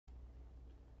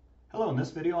Hello, in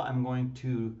this video I'm going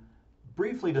to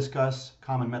briefly discuss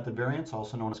common method variance,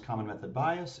 also known as common method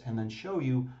bias, and then show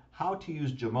you how to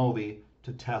use Jamovi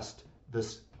to test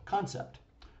this concept.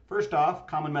 First off,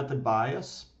 common method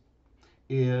bias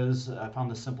is, I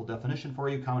found this simple definition for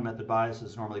you. Common method bias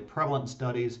is normally prevalent in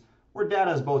studies where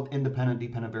data as both independent and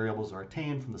dependent variables are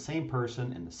obtained from the same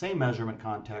person in the same measurement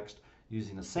context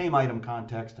using the same item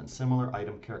context and similar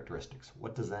item characteristics.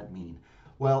 What does that mean?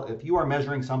 Well, if you are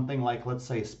measuring something like, let's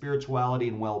say, spirituality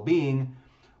and well-being,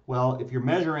 well, if you're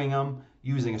measuring them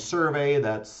using a survey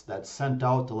that's sent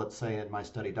out to, let's say, in my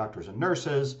study, doctors and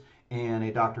nurses, and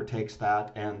a doctor takes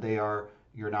that and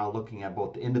you're now looking at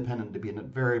both the independent and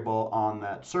dependent variable on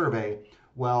that survey,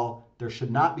 well, there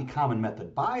should not be common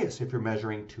method bias if you're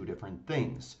measuring two different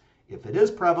things. If it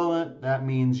is prevalent, that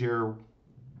means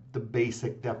the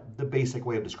basic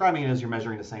way of describing it is you're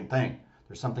measuring the same thing.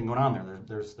 There's something going on there.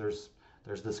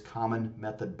 There's this common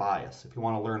method bias. If you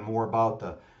want to learn more about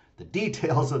the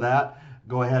details of that,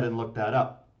 go ahead and look that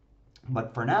up.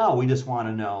 But for now, we just want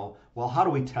to know, well, how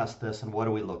do we test this and what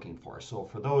are we looking for? So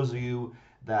for those of you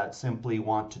that simply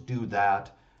want to do that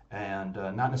and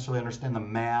not necessarily understand the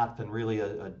math and really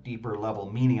a deeper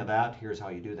level meaning of that, here's how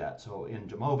you do that. So in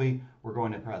Jamovi, we're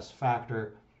going to press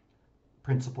factor,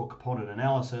 principal component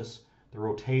analysis. The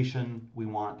rotation we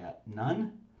want at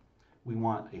none. We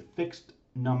want a fixed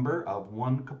number of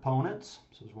one components.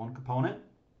 So there's one component.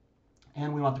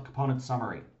 And we want the component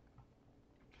summary.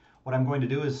 What I'm going to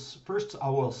do is first I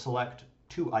will select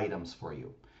two items for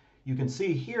you. You can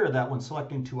see here that when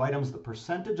selecting two items, the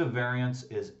percentage of variance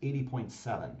is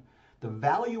 80.7. The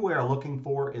value we are looking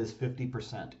for is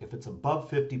 50%. If it's above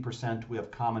 50%, we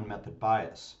have common method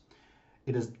bias.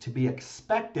 It is to be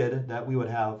expected that we would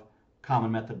have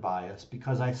common method bias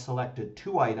because I selected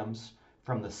two items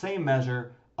from the same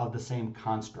measure of the same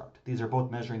construct. These are both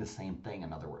measuring the same thing,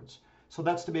 in other words. So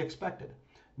that's to be expected.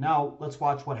 Now let's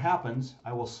watch what happens.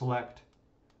 I will select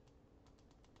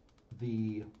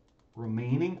the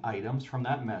remaining items from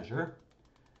that measure,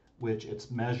 which it's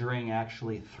measuring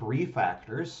actually three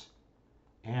factors.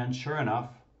 And sure enough,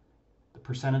 the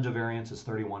percentage of variance is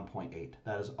 31.8.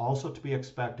 That is also to be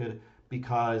expected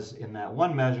because in that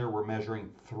one measure, we're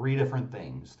measuring three different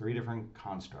things, three different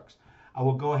constructs. I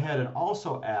will go ahead and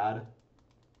also add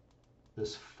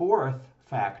this fourth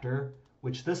factor,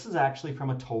 which this is actually from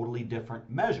a totally different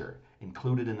measure,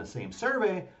 included in the same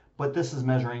survey, but this is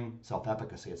measuring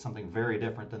self-efficacy. It's something very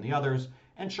different than the others.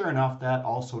 And sure enough, that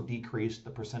also decreased the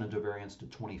percentage of variance to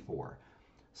 24.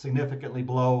 Significantly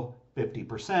below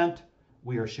 50%.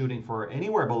 We are shooting for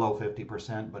anywhere below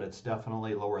 50%, but it's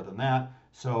definitely lower than that.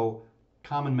 So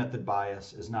common method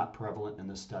bias is not prevalent in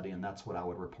this study, and that's what I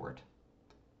would report.